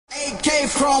AK,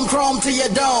 chrome to your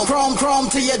dome, chrome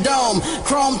to your dome,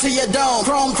 chrome to your dome,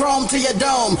 chrome to your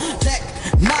dome. Tech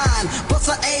 9, bust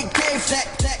a AK, tech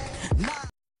 9.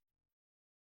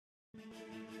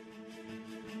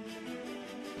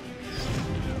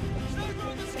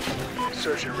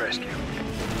 Search and rescue.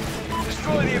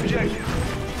 Destroy the objective.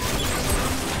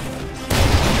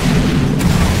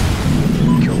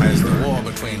 As the war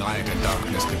between light and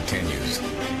darkness continues,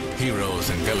 heroes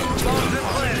and villains will be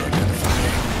hard to identify.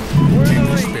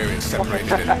 Kindred spirits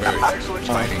separated at birth,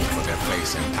 fighting for their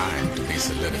place in time to be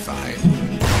solidified.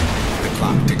 The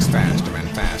clock ticks faster and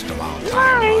faster while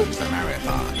time runs the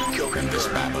marathon in this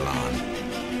Babylon.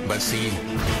 But see,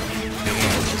 the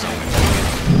end is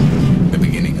only the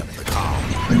beginning of the calm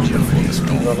before the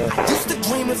storm. Used to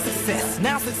dream of success,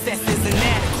 now success is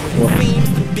inadequate. It seems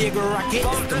the bigger I get,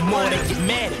 the more they get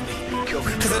mad at me.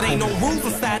 Cause it ain't no rules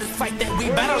inside this fight that we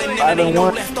battling, and it ain't no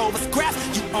leftover scraps.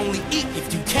 You only eat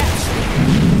if you capture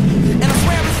it. And I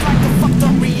swear it's like a fucked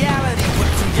up reality,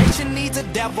 where creation needs a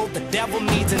devil, the devil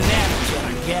needs an advocate,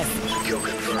 I guess.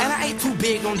 And I ain't too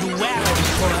big on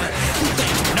duality, but you think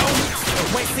you know me? The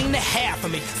way seem to have for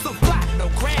me, so fly, no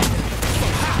gravity, so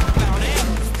high about it.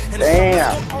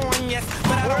 Damn.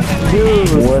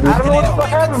 Dude, I don't know what the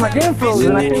fuck happened. My game froze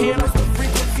and I can't.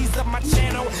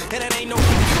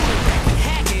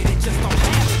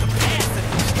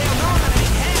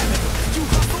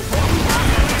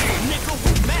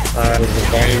 This is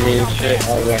funny mean shit. I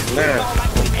was like, man,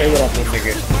 pay it off this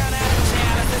nigga.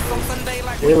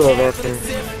 They love that thing.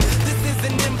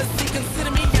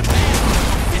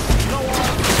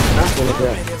 That's what it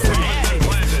is.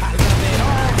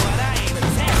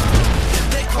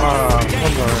 Come on.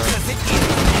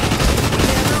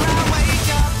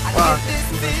 Wow.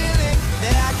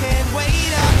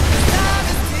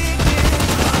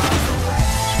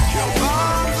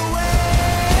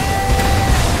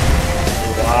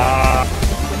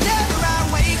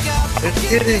 It's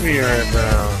kidding me right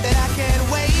now.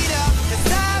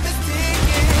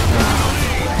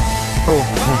 Oh,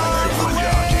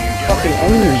 fucking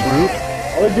enemies, dude.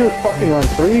 All they do is fucking run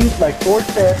 3, like 4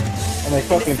 steps, and they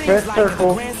fucking press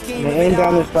circle, and they aim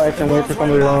down their sights and wait for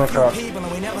somebody to run across.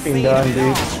 Fucking done,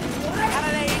 dude.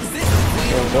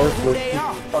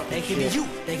 They could be you,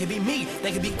 they could be me,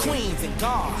 they could be queens and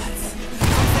gods.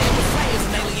 Some say it was slaves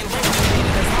and alien race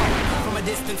created us all from a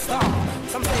distant star.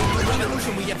 Some say through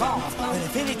revolution we evolved, but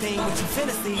if anything, what you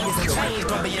finna see is a change,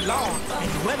 don't be alarmed. And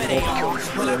whoever they are,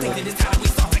 well I think that it's time we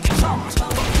start taking charge.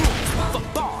 Fuck rules, fuck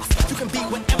boss, you can be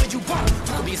whatever you want.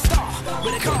 You can be a star,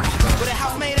 with a car, with a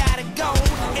house made out of gold,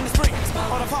 in the springs,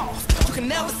 or the falls. You can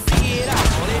never see it all,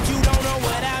 but if you don't know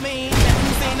what I mean, then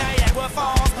you say Niagara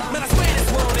Falls. Man, I swear this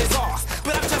world is ours,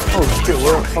 but I'm just oh shit,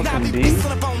 we're fucking deep.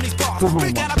 Oh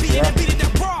my God.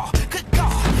 Good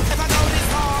God, if I go this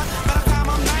hard, by the time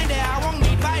I'm 90, I won't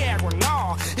need Viagra,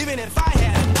 no. Even if I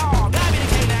had a dog, I'd be the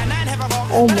K99, have a ball.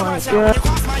 Oh my God.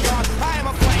 Across my yard, I am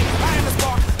a flame, I am a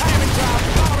spark, I am a drive,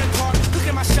 power and park. Look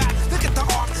at my shot, look at the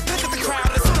arc, look at the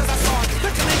crowd as soon as I saw it.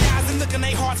 Look in their eyes and look in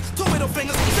their hearts. 2 middle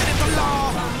fingers, sit at the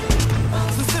law.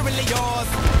 Sincerely yours,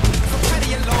 so pray to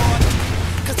your Lord,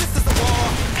 cause this is the war.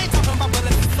 Ain't talking about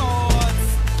bullets and swords.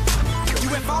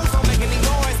 UFOs don't make any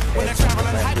noise when I travel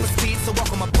at hyperspeed, so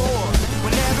welcome aboard.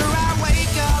 Whenever I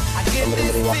wake up, I get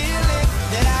this feeling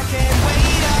that I can't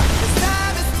wait up. This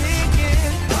time is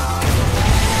ticking.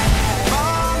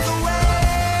 Bombs away.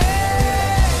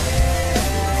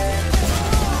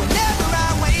 Whenever I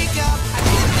wake up, I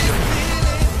get this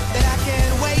feeling that I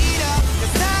can't wait up.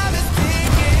 This time is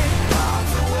ticking.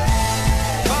 Bombs away.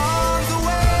 Bombs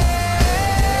away.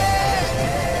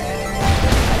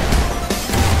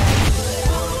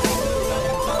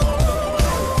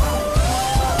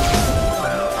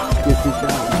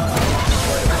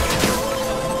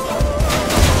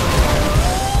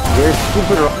 You're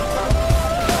stupid.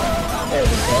 There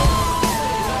we go.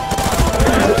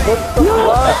 What the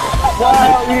fuck?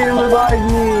 Wow, you revive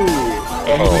me!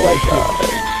 Oh my God.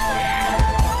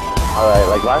 Alright,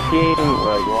 like last game,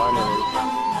 like one and...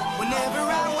 Whenever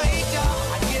I wake up,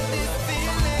 I get this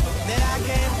feeling that I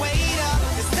can't wait up.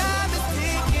 This time is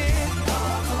ticking.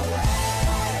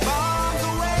 Bombs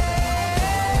away.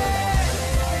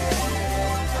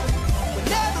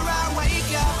 Whenever I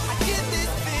wake up, I get this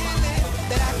feeling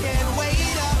that I can't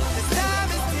wait up. This time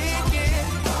is ticking.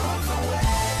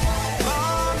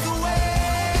 Bombs away.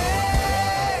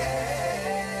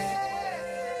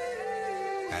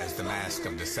 As the mask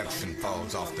of deception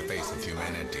falls off the face of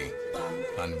humanity,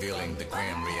 unveiling the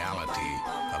grim reality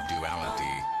of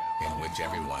duality in which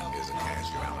everyone is a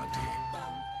casualty.